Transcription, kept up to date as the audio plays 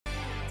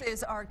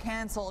Classes are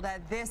canceled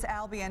at this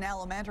Albion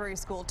elementary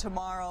school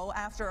tomorrow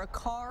after a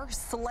car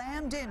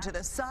slammed into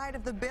the side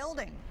of the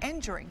building,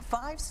 injuring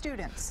 5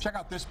 students. Check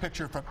out this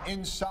picture from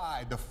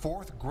inside the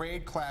 4th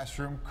grade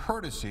classroom,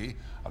 courtesy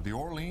of the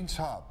Orleans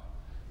Hub.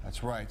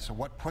 That's right. So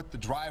what put the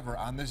driver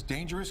on this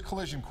dangerous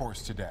collision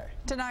course today?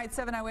 Tonight,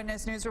 7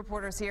 Eyewitness News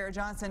reporter Sierra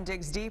Johnson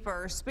digs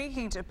deeper,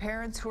 speaking to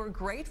parents who are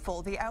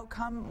grateful the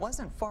outcome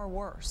wasn't far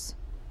worse.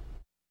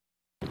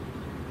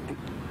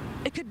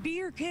 It could be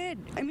your kid.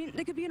 I mean,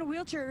 they could be in a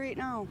wheelchair right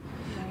now.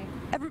 Right.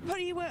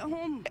 Everybody went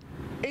home.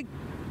 It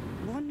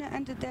wouldn't have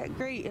ended that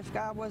great if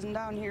God wasn't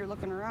down here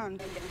looking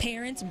around.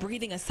 Parents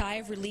breathing a sigh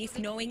of relief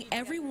knowing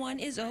everyone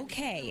is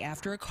okay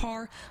after a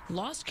car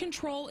lost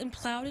control and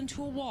plowed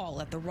into a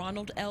wall at the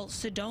Ronald L.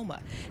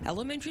 Sodoma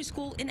Elementary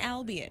School in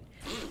Albion.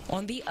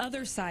 On the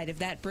other side of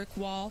that brick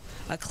wall,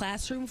 a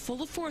classroom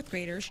full of 4th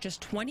graders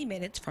just 20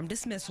 minutes from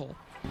dismissal.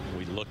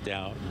 We looked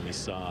out and we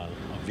saw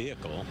a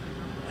vehicle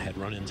had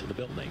run into the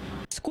building.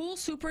 School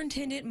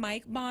Superintendent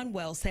Mike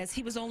Bonwell says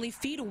he was only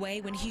feet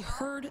away when he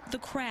heard the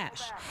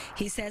crash.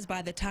 He says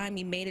by the time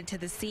he made it to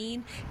the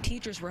scene,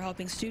 teachers were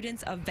helping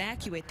students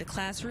evacuate the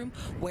classroom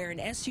where an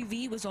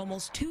SUV was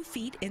almost 2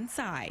 feet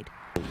inside.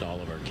 Moved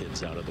all of our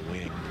kids out of the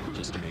wing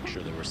just to make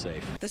sure they were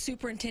safe. The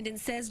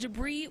superintendent says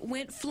debris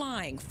went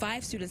flying.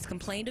 5 students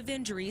complained of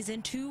injuries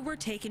and 2 were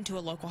taken to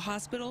a local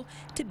hospital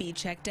to be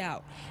checked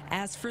out.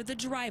 As for the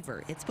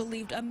driver, it's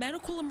believed a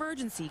medical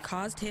emergency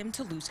caused him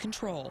to lose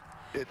control.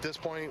 At this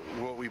point,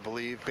 what we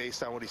believe,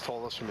 based on what he's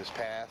told us from his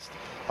past,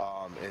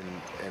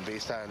 and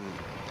based on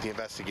the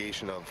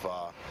investigation of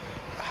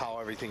how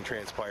everything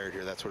transpired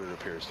here, that's what it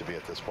appears to be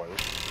at this point.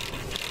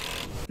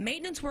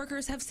 Maintenance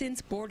workers have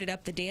since boarded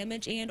up the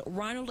damage, and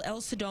Ronald L.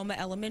 Sodoma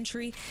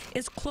Elementary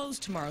is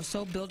closed tomorrow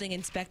so building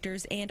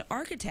inspectors and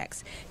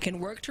architects can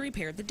work to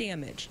repair the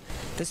damage.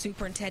 The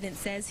superintendent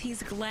says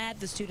he's glad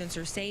the students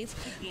are safe,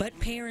 but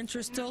parents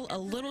are still a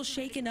little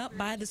shaken up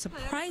by the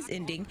surprise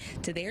ending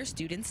to their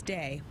students'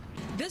 day.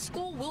 This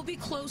school will be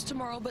closed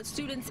tomorrow, but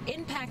students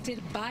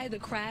impacted by the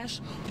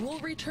crash will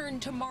return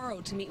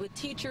tomorrow to meet with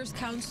teachers,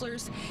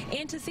 counselors,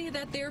 and to see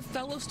that their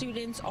fellow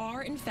students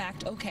are in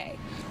fact okay.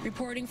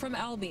 Reporting from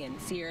Albion,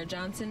 Sierra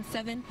Johnson,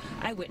 7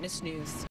 Eyewitness News.